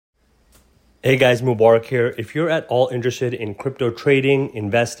Hey guys, Mubarak here. If you're at all interested in crypto trading,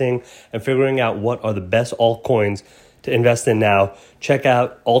 investing, and figuring out what are the best altcoins to invest in now, check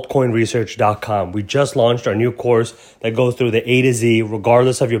out altcoinresearch.com. We just launched our new course that goes through the A to Z,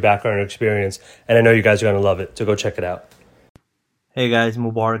 regardless of your background or experience. And I know you guys are going to love it, so go check it out. Hey guys,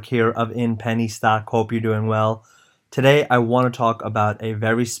 Mubarak here of In Penny Stock. Hope you're doing well. Today I want to talk about a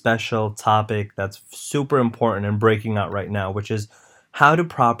very special topic that's super important and breaking out right now, which is how to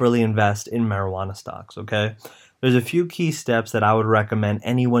properly invest in marijuana stocks, okay? There's a few key steps that I would recommend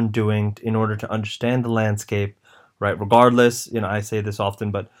anyone doing in order to understand the landscape, right? Regardless, I say this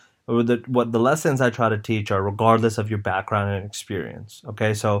often, but what the lessons I try to teach are regardless of your background and experience,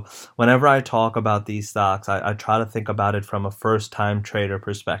 okay? So whenever I talk about these stocks, I try to think about it from a first-time trader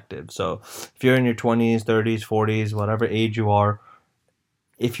perspective. So if you're in your 20s, 30s, 40s, whatever age you are,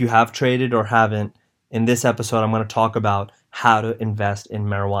 if you have traded or haven't, in this episode, I'm going to talk about how to invest in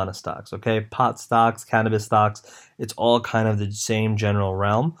marijuana stocks, okay? Pot stocks, cannabis stocks, it's all kind of the same general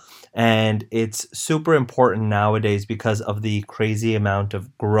realm. And it's super important nowadays because of the crazy amount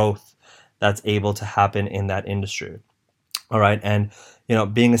of growth that's able to happen in that industry. All right. And,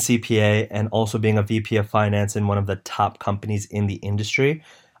 being a CPA and also being a VP of finance in one of the top companies in the industry,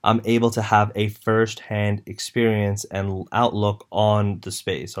 I'm able to have a first-hand experience and outlook on the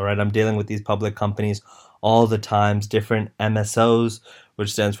space. All right. I'm dealing with these public companies all the times, different MSOs,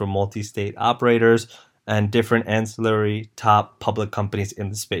 which stands for multi-state operators, and different ancillary top public companies in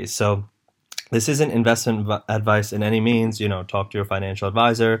the space. So this isn't investment advice in any means, talk to your financial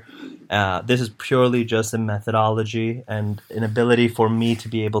advisor. This is purely just a methodology and an ability for me to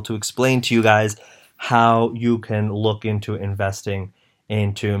be able to explain to you guys how you can look into investing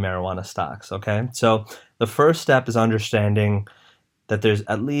into marijuana stocks, okay? So the first step is understanding that there's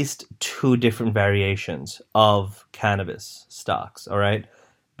at least two different variations of cannabis stocks, all right?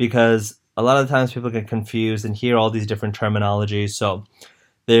 Because a lot of the times people get confused and hear all these different terminologies. So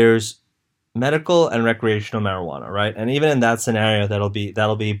there's medical and recreational marijuana, right? And even in that scenario,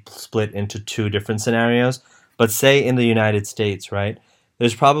 that'll be split into two different scenarios. But say in the United States, right?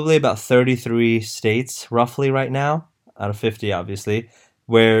 There's probably about 33 states roughly right now, out of 50 obviously,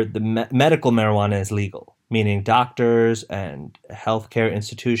 where the medical marijuana is legal, meaning doctors and healthcare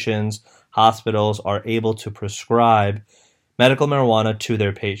institutions, hospitals are able to prescribe medical marijuana to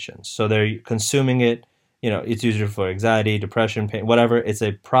their patients. So they're consuming it. It's usually for anxiety, depression, pain, whatever. It's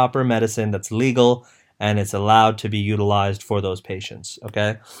a proper medicine that's legal and it's allowed to be utilized for those patients,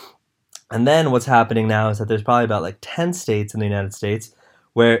 okay? And then what's happening now is that there's probably about like 10 states in the United States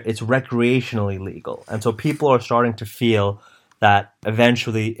where it's recreationally legal. And so people are starting to feel that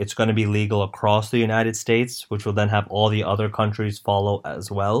eventually it's going to be legal across the United States, which will then have all the other countries follow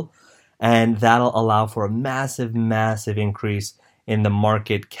as well. And that'll allow for a massive, massive increase in the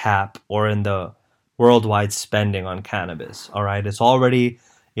market cap or in the worldwide spending on cannabis. All right. It's already,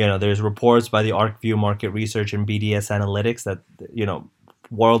 there's reports by the ArcView Market Research and BDS Analytics that,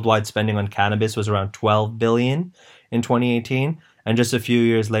 worldwide spending on cannabis was around 12 billion in 2018. And just a few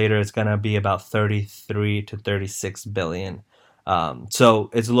years later, it's going to be about 33 to 36 billion. So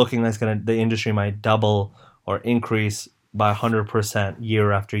it's looking like the industry might double or increase by 100%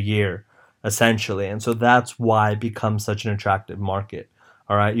 year after year, essentially. And so that's why it becomes such an attractive market.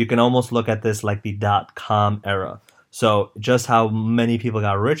 All right, you can almost look at this like the dot-com era. So just how many people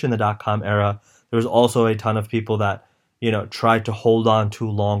got rich in the dot-com era, there was also a ton of people that, tried to hold on too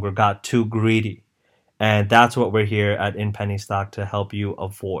long or got too greedy. And that's what we're here at In Penny Stock to help you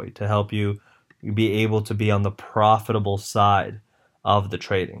avoid, to help you be able to be on the profitable side of the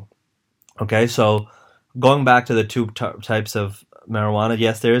trading. Okay, so going back to the two types of marijuana,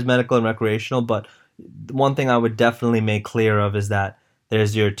 yes, there is medical and recreational, but one thing I would definitely make clear of is that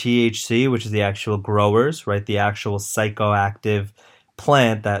there's your THC, which is the actual growers, right? The actual psychoactive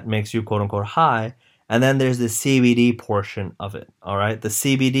plant that makes you quote unquote high. And then there's the CBD portion of it, all right? The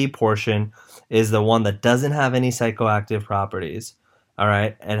CBD portion is the one that doesn't have any psychoactive properties, all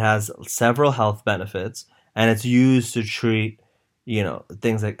right? It has several health benefits and it's used to treat,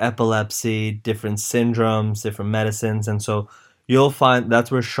 things like epilepsy, different syndromes, different medicines. And so you'll find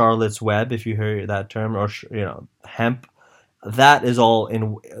that's where Charlotte's Web, if you hear that term, or, hemp, that is all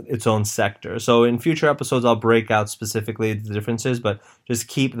in its own sector. So in future episodes, I'll break out specifically the differences, but just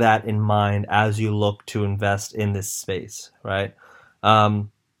keep that in mind as you look to invest in this space, right?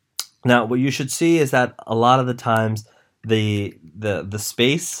 Now, what you should see is that a lot of the times the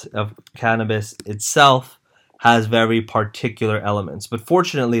space of cannabis itself has very particular elements. But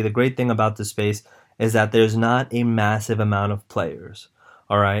fortunately, the great thing about the space is that there's not a massive amount of players,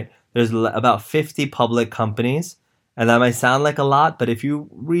 all right? There's about 50 public companies, And that might sound like a lot, but if you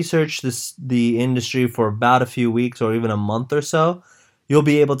research the industry for about a few weeks or even a month or so, you'll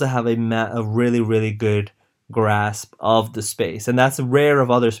be able to have a really, really good grasp of the space. And that's rare of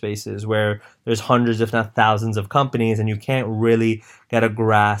other spaces where there's hundreds, if not thousands of companies, and you can't really get a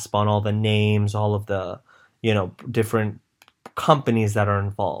grasp on all the names, all of the, different companies that are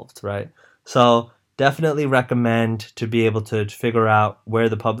involved, right? So definitely recommend to be able to figure out where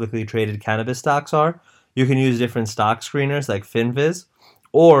the publicly traded cannabis stocks are. You can use different stock screeners like FinViz,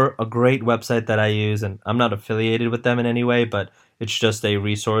 or a great website that I use, and I'm not affiliated with them in any way, but it's just a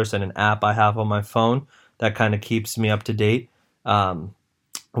resource and an app I have on my phone that kind of keeps me up to date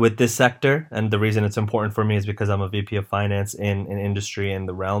with this sector. And the reason it's important for me is because I'm a VP of finance in an industry in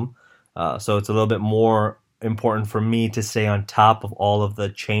the realm. So it's a little bit more important for me to stay on top of all of the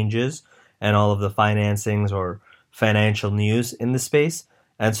changes and all of the financings or financial news in the space.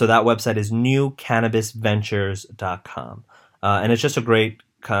 And so that website is newcannabisventures.com. And it's just a great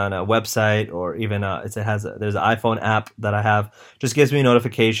kind of website, or even there's an iPhone app that I have. Just gives me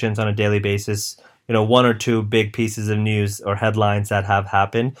notifications on a daily basis, one or two big pieces of news or headlines that have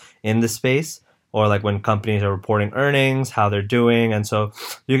happened in the space, or like when companies are reporting earnings, how they're doing. And so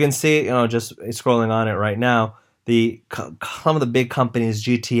you can see, just scrolling on it right now, some of the big companies,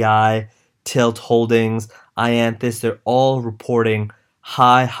 GTI, Tilt Holdings, Ianthus, they're all reporting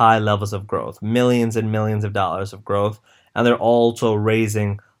high levels of growth, millions and millions of dollars of growth, and they're also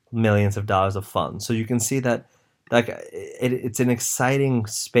raising millions of dollars of funds. So you can see that it's an exciting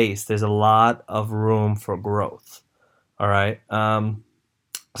space. There's a lot of room for growth. All right. Some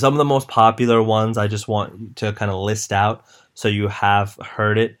of the most popular ones I just want to kind of list out so you have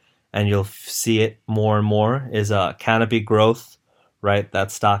heard it and you'll see it more and more is Canopy Growth, right?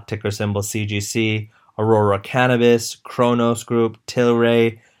 That stock ticker symbol CGC, Aurora Cannabis, Kronos Group,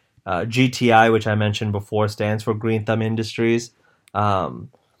 Tilray, GTI, which I mentioned before, stands for Green Thumb Industries. Ton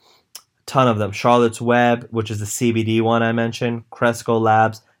of them. Charlotte's Web, which is the CBD one I mentioned, Cresco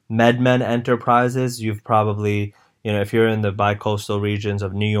Labs, MedMen Enterprises. You've probably, if you're in the bi-coastal regions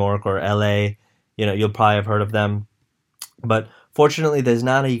of New York or LA, you'll probably have heard of them. But fortunately, there's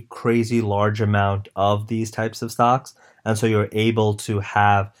not a crazy large amount of these types of stocks, and so you're able to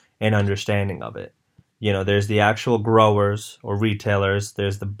have an understanding of it. There's the actual growers or retailers.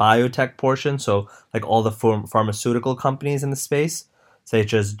 There's the biotech portion, so like all the pharmaceutical companies in the space,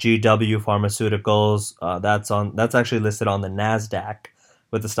 such as GW Pharmaceuticals. That's actually listed on the NASDAQ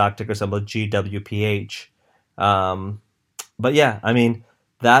with the stock ticker symbol GWPH. But yeah, I mean,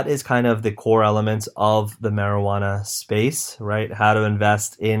 that is kind of the core elements of the marijuana space, right? How to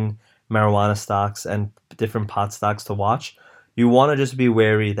invest in marijuana stocks and different pot stocks to watch. You want to just be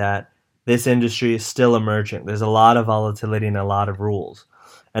wary that this industry is still emerging. There's a lot of volatility and a lot of rules.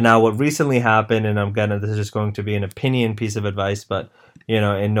 And now what recently happened, and this is just going to be an opinion piece of advice, but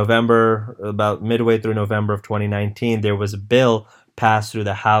in November, about midway through November of 2019, there was a bill passed through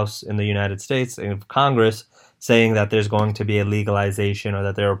the House in the United States in Congress saying that there's going to be a legalization, or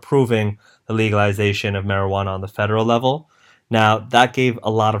that they're approving the legalization of marijuana on the federal level. Now, that gave a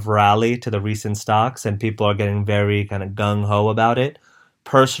lot of rally to the recent stocks, and people are getting very kind of gung-ho about it.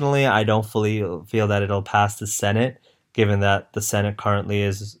 Personally, I don't fully feel that it'll pass the Senate, given that the Senate currently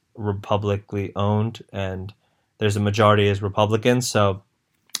is Republically owned and there's a majority as Republicans. So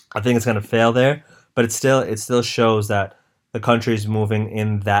I think it's going to fail there. But it still shows that the country is moving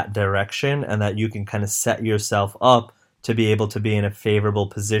in that direction, and that you can kind of set yourself up to be able to be in a favorable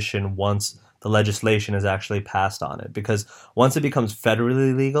position once the legislation is actually passed on it. Because once it becomes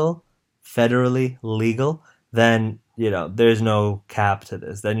federally legal, then there's no cap to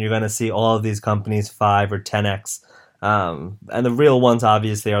this. Then you're going to see all of these companies 5 or 10x. And the real ones,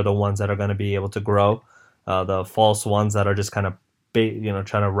 obviously, are the ones that are going to be able to grow. The false ones that are just kind of,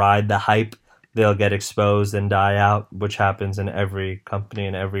 trying to ride the hype, they'll get exposed and die out, which happens in every company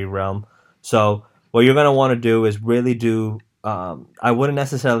in every realm. So what you're going to want to do is really do, I wouldn't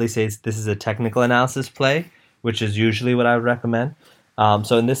necessarily say this is a technical analysis play, which is usually what I would recommend.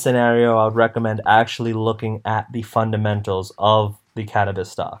 So in this scenario, I would recommend actually looking at the fundamentals of the cannabis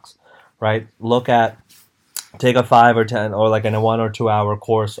stocks, right? Take a 5 or 10 or like in a 1 or 2 hour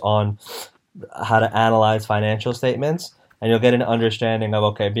course on how to analyze financial statements, and you'll get an understanding of,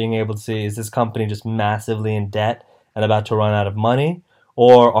 okay, being able to see, is this company just massively in debt and about to run out of money,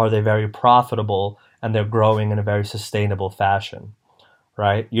 or are they very profitable and they're growing in a very sustainable fashion,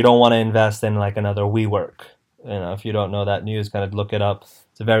 right? You don't want to invest in like another WeWork. If you don't know that news, kind of look it up.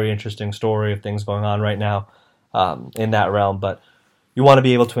 It's a very interesting story of things going on right now in that realm. But you want to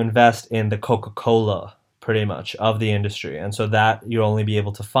be able to invest in the Coca-Cola pretty much, of the industry. And so that you'll only be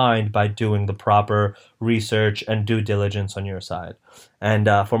able to find by doing the proper research and due diligence on your side. And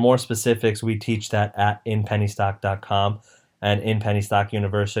for more specifics, we teach that at inpennystock.com and in Penny Stock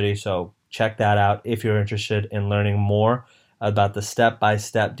University. So check that out if you're interested in learning more about the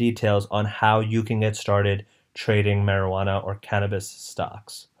step-by-step details on how you can get started trading marijuana or cannabis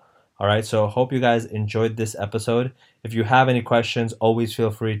stocks. All right, so hope you guys enjoyed this episode. If you have any questions, always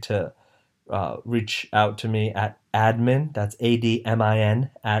feel free to reach out to me at admin, that's ADMIN,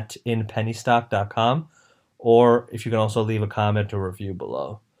 at inpennystock.com, or if you can also leave a comment or review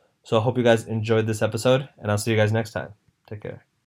below. So I hope you guys enjoyed this episode, and I'll see you guys next time. Take care.